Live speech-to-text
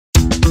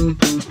My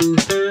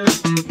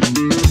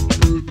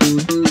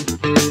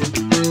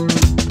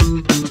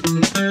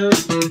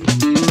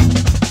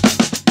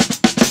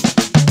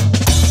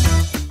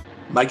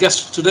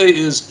guest today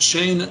is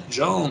Shane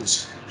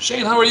Jones.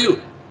 Shane, how are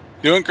you?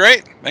 Doing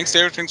great. Thanks,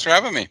 David. Thanks for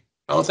having me.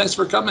 Oh, thanks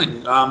for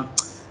coming.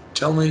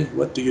 Tell me,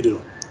 what do you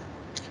do?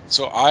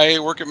 So I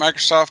work at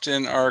Microsoft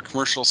in our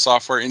commercial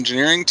software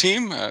engineering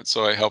team.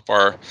 So I help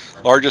our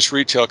largest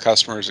retail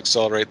customers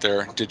accelerate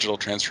their digital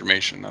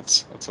transformation.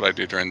 That's what I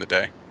do during the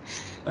day.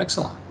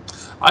 Excellent.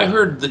 I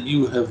heard that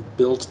you have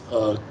built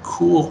a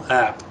cool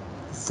app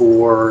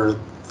for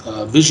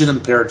vision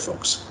impaired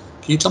folks.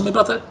 Can you tell me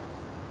about that?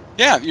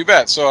 Yeah, you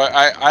bet. So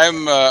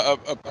I'm a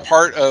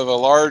part of a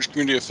large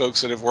community of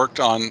folks that have worked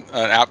on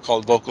an app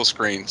called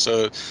VocalScreen.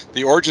 So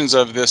the origins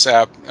of this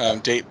app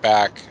date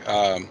back,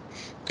 I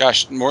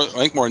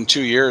think more than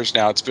 2 years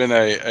now. It's been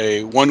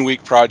a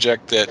 1-week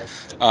project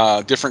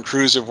that different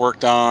crews have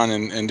worked on,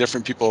 and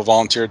different people have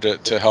volunteered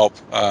to help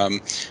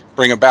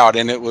bring about.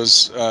 And it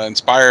was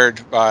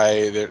inspired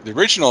by the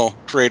original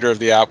creator of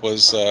the app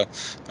was a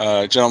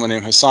gentleman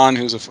named Hassan,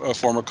 who's a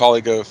former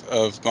colleague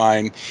of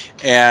mine.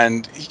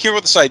 And he came up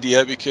with this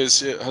idea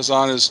because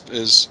Hassan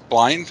is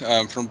blind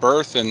from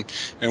birth, and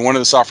one of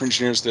the software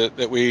engineers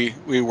that we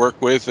work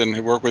with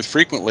and work with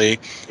frequently.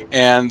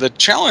 And the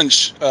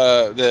challenge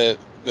that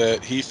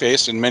he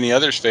faced and many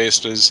others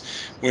faced is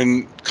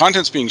when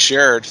content's being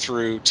shared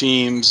through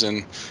Teams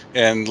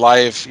and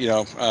live,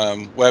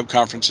 web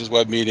conferences,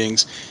 web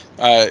meetings,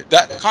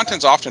 that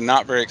content's often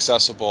not very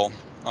accessible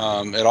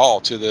at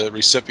all to the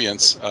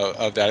recipients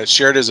of that. It's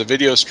shared as a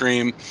video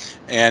stream,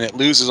 and it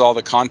loses all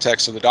the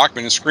context of the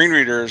document. And screen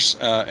readers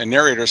and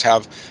narrators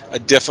have a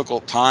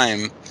difficult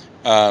time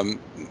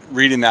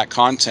reading that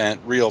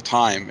content real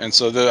time. And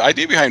so the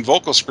idea behind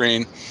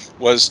VocalScreen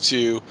was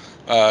to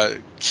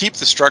keep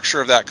the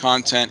structure of that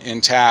content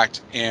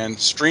intact and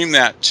stream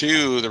that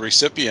to the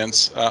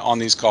recipients on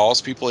these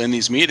calls, people in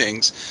these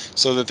meetings,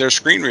 so that their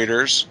screen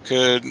readers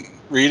could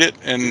read it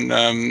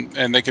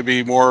and they could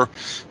be more,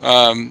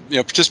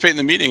 participate in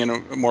the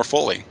meeting more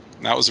fully.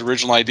 And that was the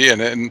original idea,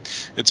 and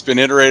it's been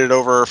iterated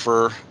over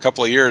for a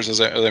couple of years,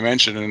 as I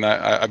mentioned, and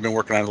I've been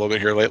working on it a little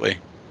bit here lately.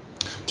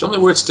 Tell me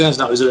where it stands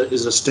now. Is it a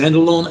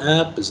standalone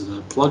app? Is it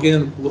a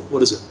plugin?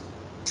 What is it?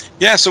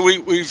 Yeah, so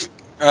we've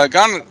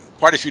gone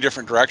quite a few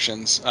different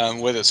directions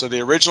with it. So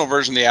the original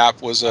version of the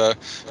app was a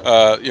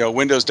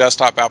Windows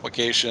desktop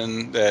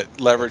application that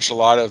leveraged a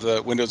lot of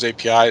the Windows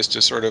APIs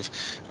to sort of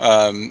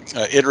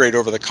iterate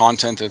over the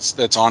content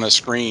that's on a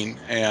screen,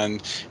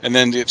 and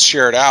then it's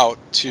shared out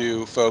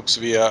to folks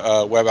via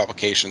a web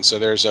application. So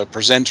there's a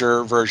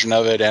presenter version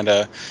of it and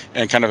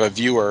kind of a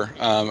viewer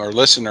or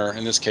listener,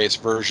 in this case,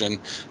 version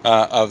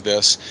of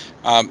this.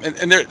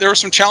 And there were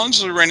some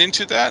challenges we ran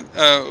into that.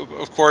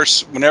 Of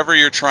course, whenever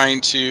you're trying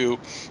to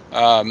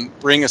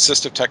bring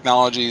assistive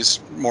technologies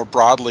more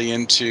broadly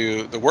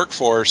into the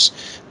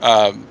workforce,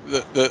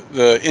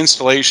 the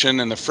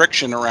installation and the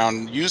friction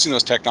around using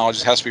those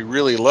technologies has to be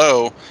really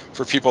low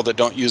for people that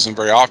don't use them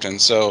very often.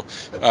 So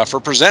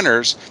for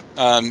presenters,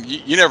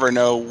 you never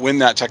know when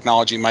that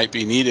technology might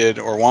be needed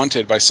or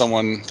wanted by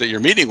someone that you're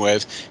meeting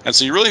with, and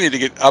so you really need to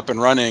get up and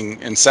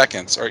running in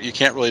seconds, or you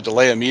can't really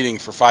delay a meeting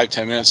for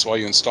 5-10 minutes while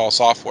you install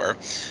software.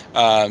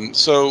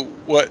 So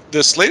what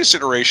this latest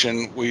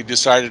iteration we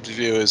decided to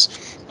do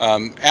is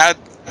add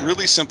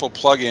really simple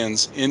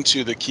plugins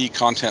into the key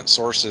content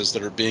sources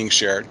that are being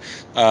shared.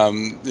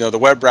 The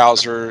web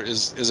browser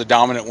is a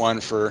dominant one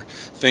for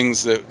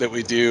things that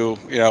we do,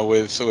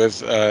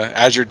 with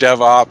Azure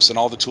DevOps and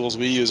all the tools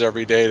we use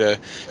every day to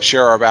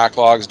share our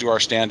backlogs, do our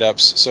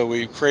stand-ups. So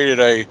we created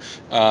a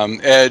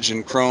Edge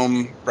and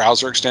Chrome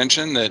browser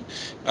extension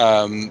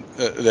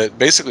that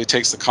basically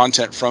takes the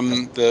content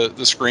from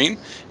the screen,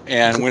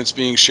 and when it's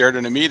being shared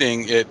in a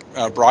meeting, it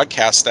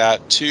broadcasts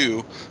that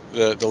to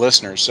the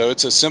listeners. So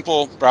it's a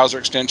simple browser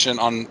extension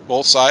on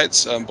both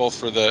sides, both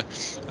for the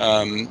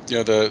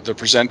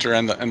presenter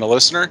and the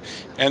listener.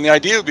 And the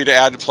idea would be to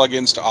add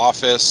plugins to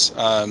Office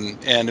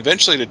and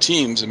eventually to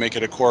Teams and make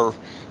it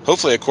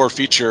hopefully a core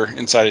feature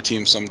inside of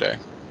Teams someday.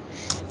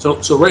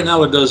 So right now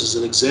what it does is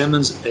it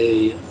examines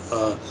the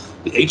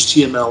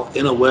HTML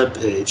in a web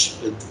page.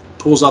 It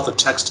pulls out the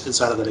text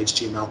inside of that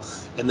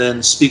HTML and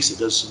then speaks it.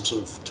 Does some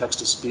sort of text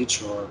to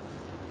speech, or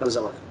how does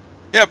that work?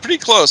 Yeah, pretty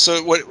close.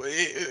 So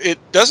it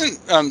doesn't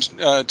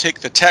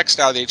take the text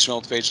out of the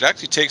HTML page. It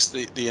actually takes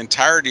the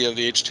entirety of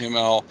the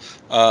HTML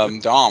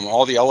DOM,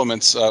 all the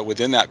elements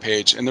within that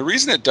page. And the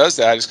reason it does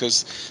that is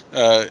because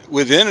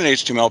within an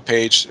HTML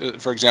page,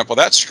 for example,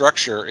 that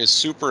structure is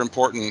super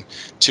important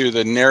to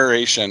the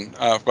narration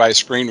by a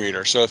screen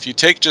reader. So if you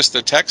take just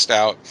the text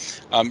out,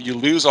 you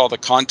lose all the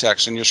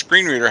context, and your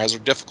screen reader has a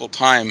difficult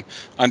time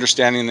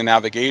understanding the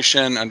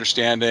navigation,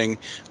 understanding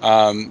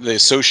the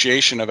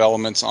association of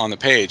elements on the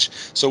page.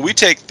 So we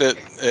take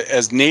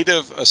as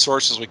native a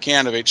source as we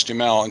can of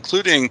HTML,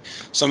 including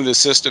some of the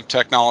assistive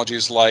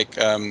technologies like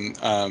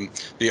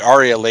the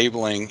ARIA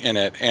labeling in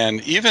it,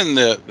 and even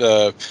the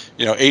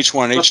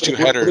H1, H2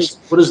 headers.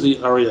 What is the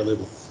ARIA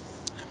label?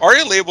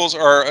 ARIA labels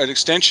are an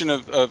extension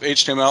of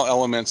HTML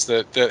elements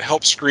that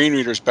help screen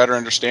readers better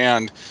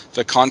understand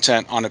the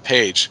content on a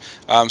page.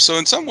 So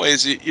in some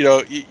ways,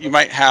 you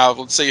might have,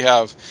 let's say you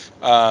have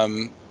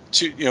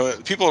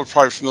people are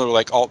probably familiar with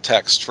like alt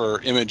text for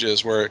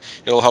images, where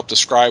it'll help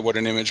describe what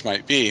an image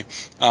might be.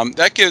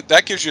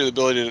 That gives you the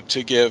ability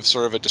to give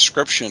sort of a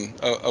description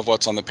of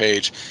what's on the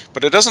page,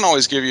 but it doesn't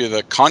always give you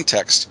the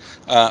context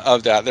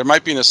of that. There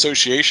might be an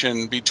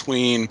association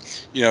between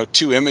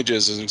two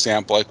images, as an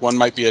example. Like one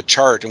might be a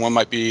chart and one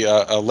might be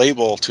a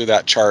label to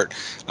that chart.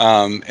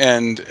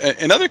 And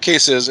in other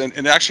cases,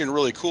 and actually in a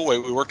really cool way,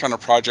 we worked on a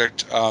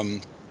project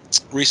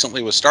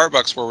recently with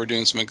Starbucks where we're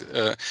doing some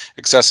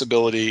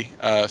accessibility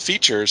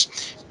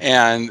features,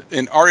 and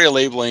in ARIA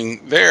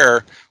labeling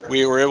there,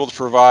 we were able to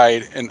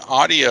provide an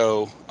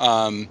audio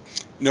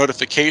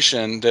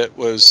notification that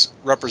was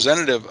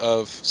representative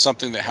of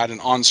something that had an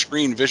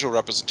on-screen visual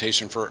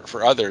representation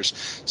for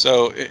others.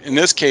 So in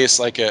this case,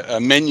 like a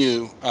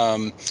menu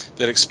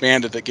that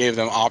expanded, that gave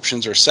them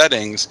options or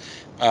settings.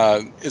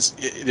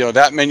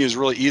 That menu is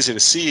really easy to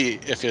see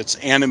if it's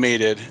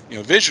animated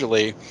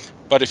visually.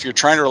 But if you're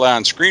trying to rely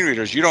on screen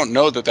readers, you don't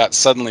know that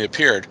suddenly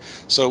appeared.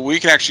 So we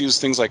can actually use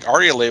things like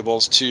ARIA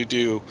labels to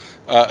do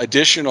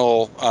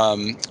additional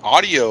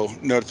audio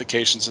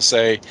notifications to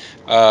say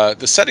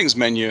the settings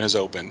menu has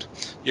opened.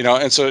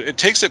 And so it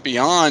takes it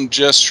beyond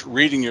just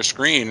reading your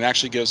screen and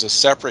actually gives a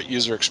separate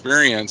user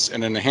experience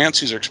and an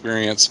enhanced user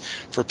experience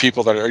for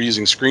people that are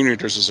using screen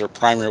readers as their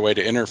primary way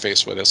to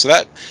interface with it. So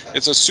that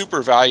it's a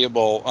super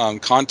valuable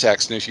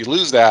context, and if you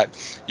lose that,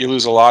 you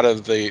lose a lot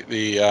of the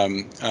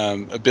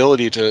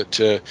ability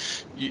to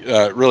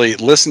really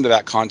listen to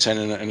that content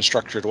in a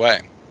structured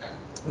way.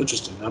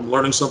 Interesting. I'm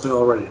learning something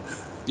already.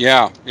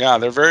 Yeah,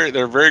 they're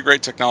very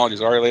great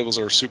technologies. ARIA labels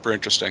are super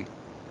interesting.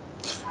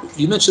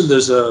 You mentioned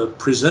there's a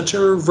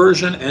presenter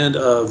version and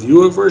a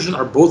viewer version.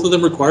 Are both of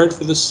them required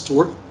for this to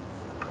work?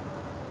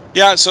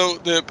 Yeah, so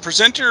the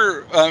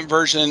presenter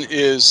version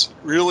is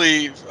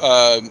really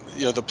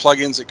the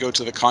plugins that go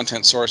to the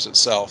content source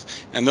itself,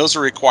 and those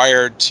are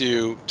required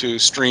to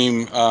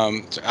stream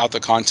out the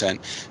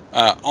content.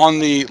 On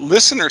the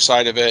listener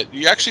side of it,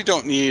 you actually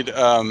don't need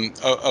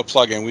a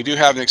plugin. We do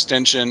have an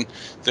extension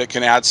that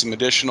can add some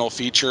additional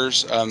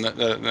features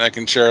that I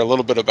can share a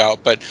little bit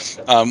about, but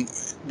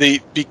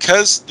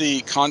because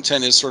the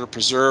content is sort of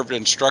preserved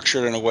and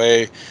structured in a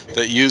way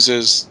that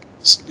uses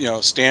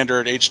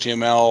standard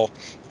HTML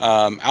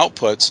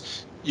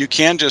outputs, you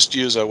can just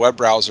use a web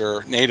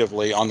browser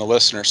natively on the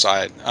listener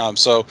side.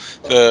 So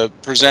the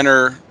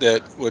presenter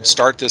that would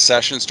start the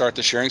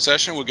sharing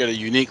session, would get a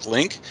unique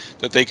link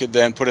that they could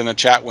then put in the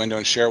chat window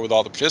and share with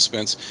all the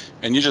participants.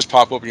 And you just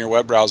pop open your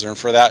web browser, and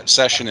for that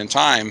session in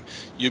time,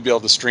 you'd be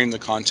able to stream the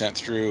content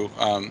through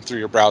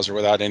your browser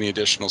without any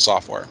additional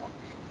software.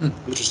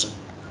 Interesting.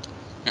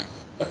 Yeah.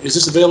 Is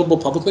this available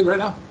publicly right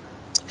now?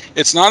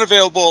 It's not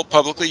available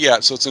publicly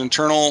yet, so it's an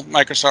internal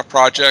Microsoft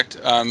project.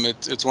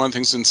 It's one of the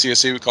things in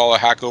CSE we call a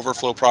Hack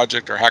Overflow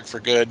project or Hack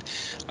for Good.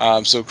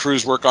 So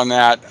crews work on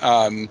that.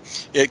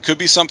 It could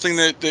be something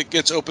that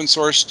gets open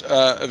sourced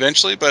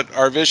eventually, but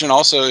our vision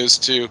also is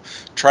to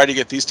try to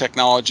get these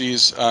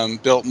technologies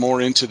built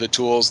more into the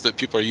tools that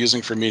people are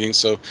using for meetings.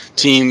 So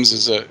Teams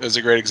is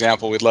a great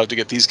example. We'd love to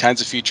get these kinds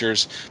of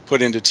features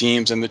put into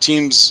Teams, and the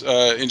Teams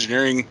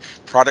engineering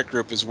product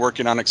group is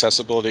working on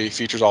accessibility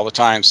features all the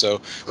time.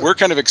 So we're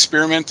kind of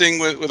experimenting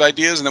with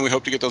ideas, and then we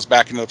hope to get those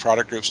back into the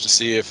product groups to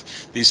see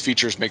if these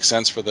features make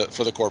sense for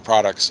the core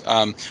products.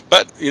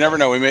 But you never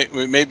know.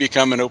 We may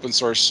become an open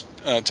source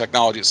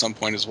technology at some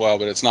point as well,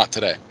 but it's not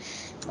today.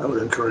 I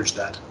would encourage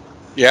that.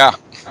 Yeah,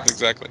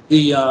 exactly.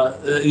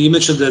 You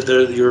mentioned that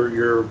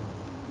your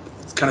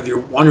on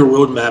your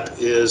roadmap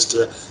is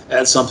to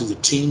add something to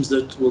Teams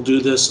that will do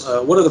this.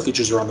 What other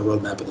features are on the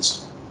roadmap of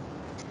this?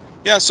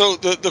 Yeah, so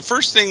the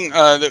first thing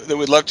that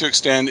we'd love to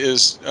extend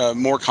is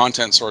more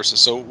content sources.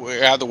 So we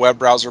have the web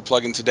browser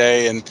plugin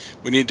today, and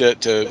we need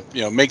to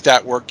make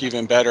that work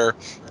even better.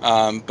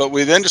 But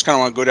we then just kind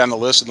of want to go down the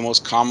list of the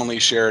most commonly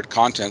shared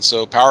content.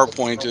 So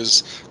PowerPoint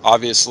is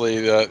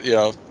obviously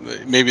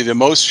maybe the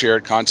most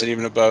shared content,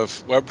 even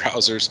above web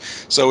browsers.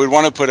 So we'd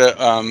want to put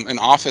an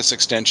Office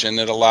extension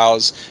that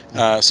allows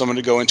someone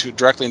to go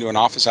directly into an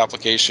Office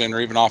application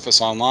or even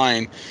Office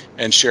Online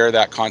and share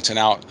that content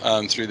out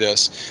through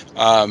this.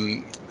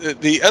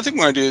 The other thing we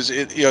want to do is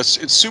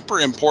it's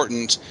super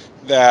important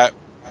that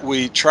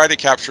we try to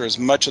capture as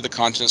much of the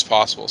content as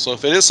possible. So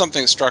if it is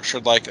something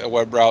structured like a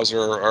web browser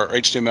or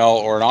HTML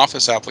or an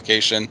Office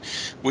application,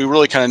 we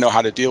really kind of know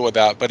how to deal with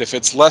that. But if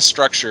it's less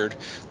structured,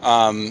 we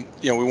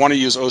want to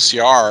use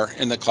OCR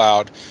in the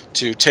cloud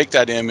to take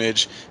that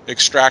image,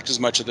 extract as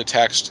much of the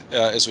text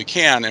as we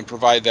can, and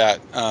provide that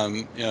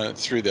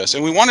through this.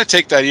 And we want to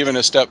take that even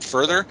a step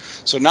further.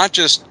 So not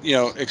just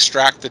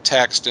extract the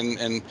text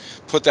and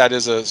put that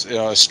as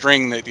a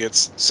string that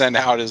gets sent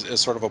out as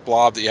sort of a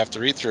blob that you have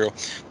to read through,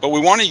 but we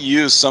want to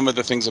use some of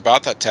the things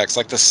about that text,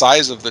 like the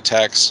size of the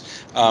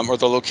text or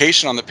the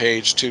location on the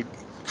page, to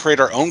create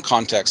our own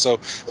context. So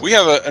we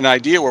have an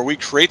idea where we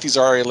create these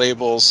ARIA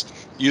labels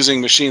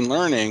using machine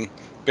learning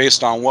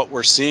based on what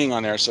we're seeing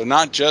on there. So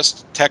not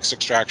just text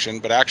extraction,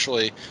 but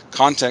actually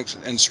content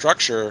and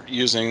structure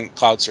using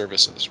cloud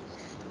services.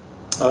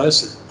 Oh, I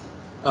see.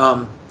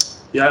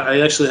 Yeah, I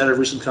actually had a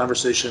recent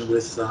conversation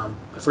with, I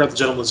forgot the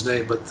gentleman's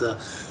name, but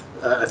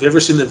have you ever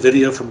seen the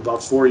video from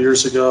about 4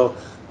 years ago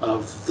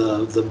of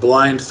the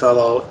blind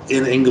fellow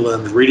in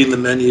England reading the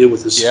menu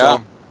with his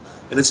phone?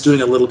 And it's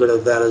doing a little bit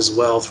of that as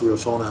well through a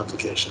phone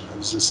application. It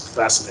was just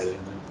fascinating.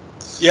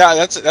 Yeah,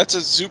 that's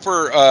a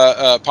super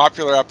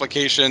popular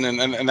application,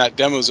 and that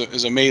demo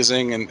is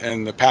amazing,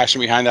 and the passion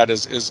behind that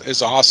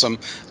is awesome.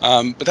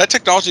 But that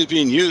technology is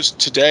being used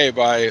today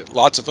by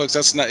lots of folks.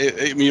 That's not.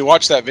 I mean, you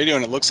watch that video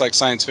and it looks like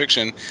science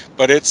fiction,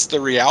 but it's the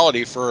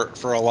reality for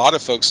a lot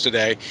of folks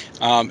today,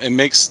 and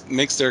makes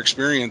their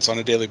experience on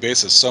a daily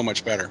basis so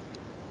much better.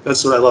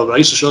 That's what I love. I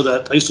used to show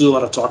that. I used to do a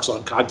lot of talks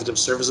on cognitive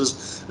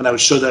services, and I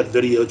would show that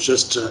video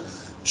just to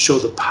show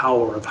the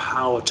power of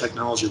how a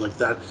technology like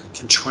that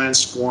can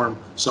transform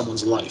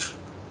someone's life.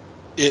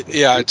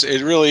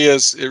 It really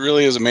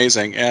is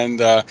amazing, and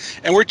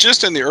we're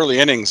just in the early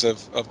innings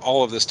of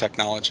all of this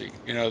technology.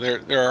 You know,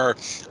 there are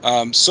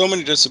so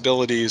many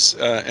disabilities,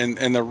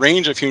 and the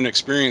range of human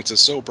experience is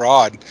so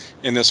broad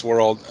in this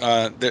world.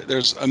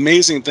 There's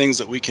amazing things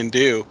that we can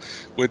do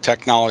with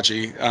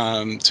technology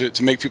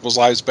to make people's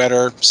lives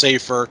better,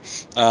 safer,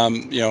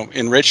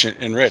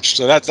 enriched.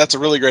 So that's a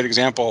really great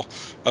example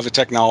of a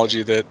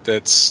technology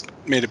that's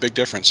made a big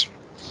difference.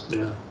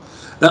 Yeah.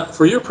 Now,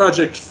 for your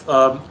project,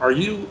 are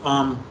you?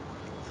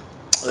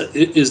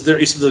 Is there?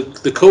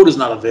 The code is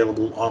not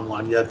available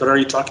online yet, but are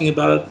you talking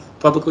about it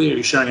publicly? Are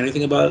you sharing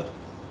anything about it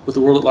with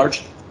the world at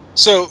large?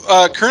 So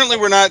currently,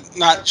 we're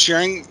not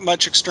sharing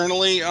much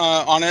externally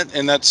on it,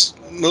 and that's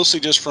mostly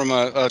just from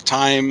a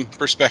time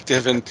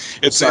perspective, and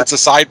it's a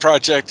side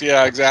project.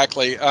 Yeah,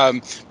 exactly.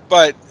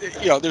 But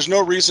there's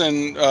no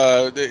reason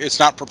it's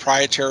not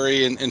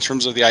proprietary in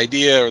terms of the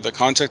idea or the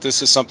concept.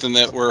 This is something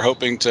that we're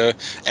hoping to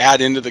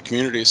add into the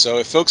community. So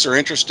if folks are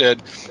interested,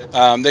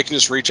 they can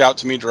just reach out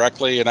to me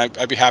directly, and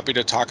I'd be happy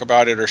to talk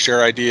about it or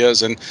share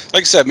ideas. And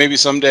like I said, maybe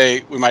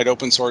someday we might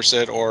open source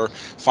it or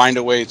find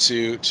a way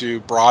to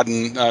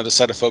broaden the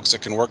set of folks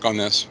that can work on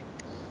this.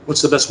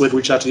 What's the best way to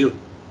reach out to you?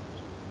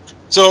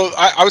 So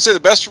I would say the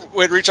best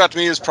way to reach out to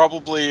me is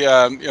probably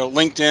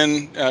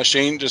LinkedIn.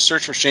 Shane, just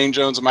search for Shane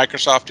Jones at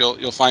Microsoft.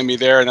 You'll find me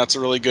there, and that's a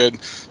really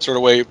good sort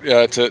of way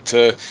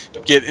to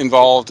get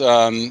involved.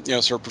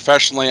 Sort of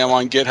professionally, I'm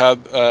on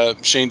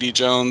GitHub, Shane D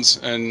Jones,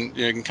 and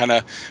you can kind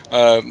of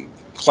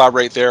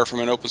collaborate there from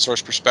an open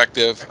source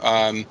perspective.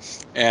 Like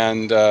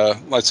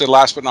I said,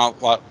 last but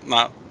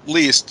not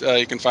least,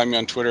 you can find me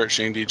on Twitter at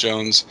Shane D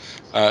Jones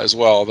as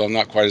well, although I'm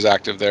not quite as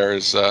active there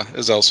as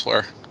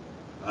elsewhere.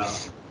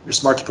 You're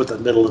smart to put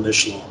that middle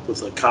initial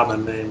with a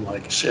common name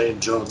like Shane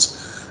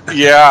Jones.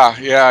 Yeah,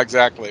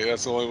 exactly.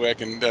 That's the only way I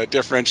can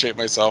differentiate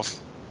myself.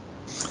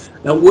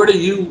 Now, where do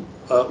you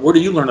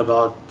learn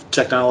about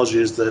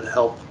technologies that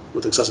help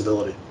with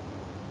accessibility?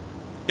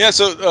 Yeah,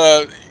 so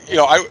I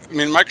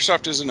mean,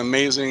 Microsoft is an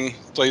amazing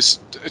place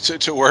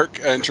to work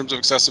in terms of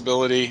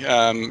accessibility.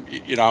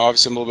 Obviously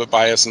I'm a little bit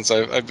biased since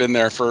I've been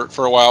there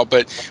for a while,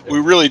 but we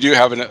really do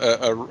have an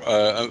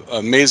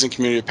amazing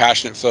community of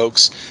passionate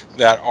folks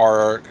that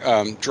are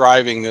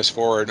driving this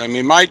forward. I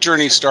mean, my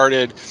journey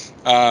started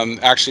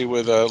actually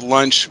with a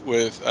lunch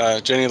with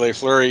Jenny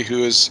LeFleury,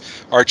 who is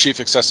our Chief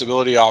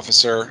Accessibility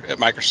Officer at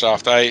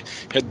Microsoft. I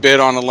had bid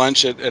on a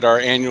lunch at our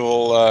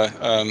annual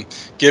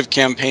Give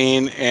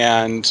campaign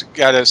and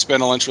got to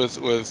spend a lunch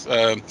with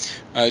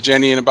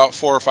Jenny and about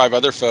 4 or 5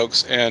 other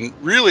folks, and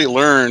really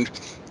learned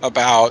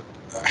about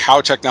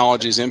how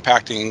technology is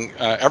impacting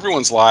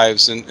everyone's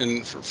lives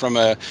and from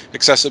a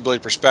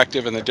accessibility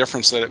perspective and the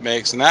difference that it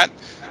makes. And that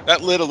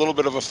lit a little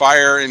bit of a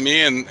fire in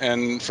me,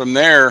 and from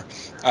there,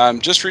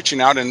 just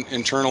reaching out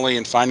internally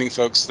and finding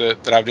folks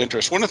that have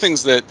interest. One of the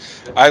things that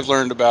I've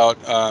learned about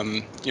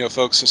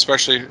folks,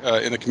 especially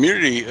in the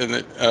community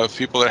and of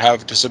people that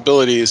have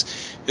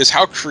disabilities, is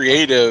how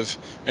creative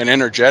and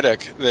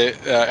energetic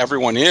that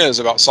everyone is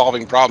about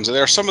solving problems. And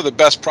they're some of the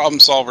best problem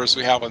solvers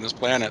we have on this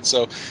planet.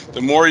 So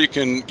the more you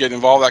can get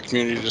involved in that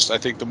community, I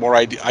think the more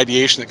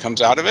ideation that comes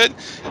out of it.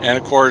 And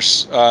of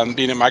course,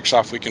 being at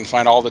Microsoft, we can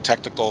find all the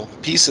technical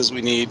pieces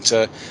we need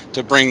to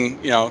bring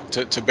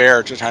to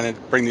bear to try to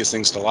bring these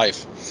things to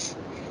life.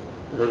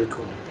 Very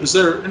cool. Is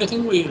there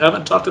anything we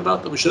haven't talked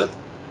about that we should have?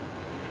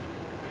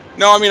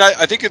 No, I mean,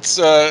 I think it's,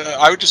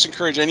 I would just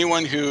encourage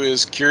anyone who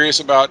is curious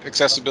about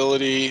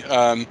accessibility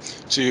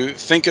to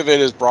think of it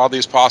as broadly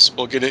as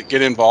possible,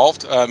 get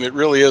involved. It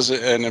really is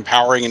an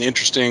empowering and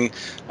interesting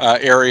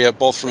area,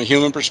 both from a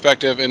human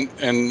perspective,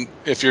 and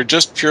if you're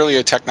just purely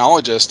a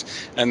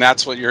technologist and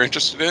that's what you're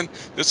interested in,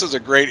 this is a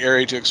great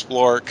area to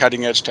explore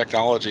cutting edge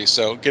technology.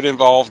 So get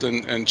involved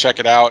and check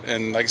it out.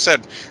 And like I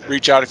said,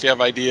 reach out if you have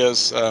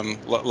ideas.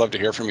 Love to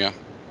hear from you.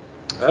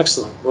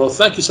 Excellent. Well,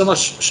 thank you so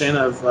much, Shane.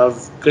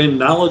 I've gained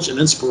knowledge and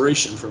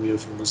inspiration from you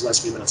from those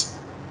last few minutes.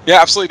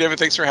 Yeah, absolutely, David.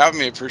 Thanks for having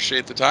me. I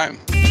appreciate the time.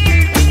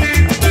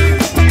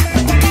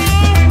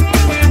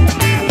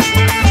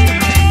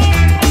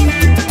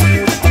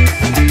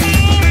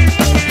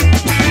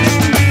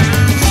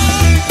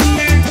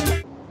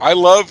 I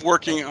love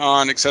working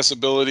on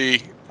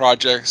accessibility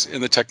projects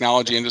in the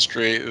technology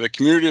industry. The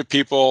community of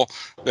people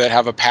that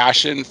have a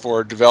passion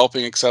for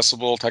developing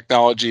accessible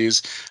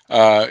technologies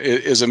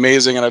is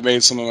amazing, and I've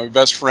made some of my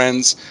best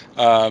friends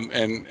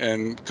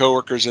and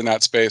coworkers in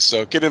that space.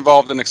 So get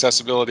involved in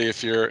accessibility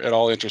if you're at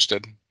all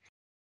interested.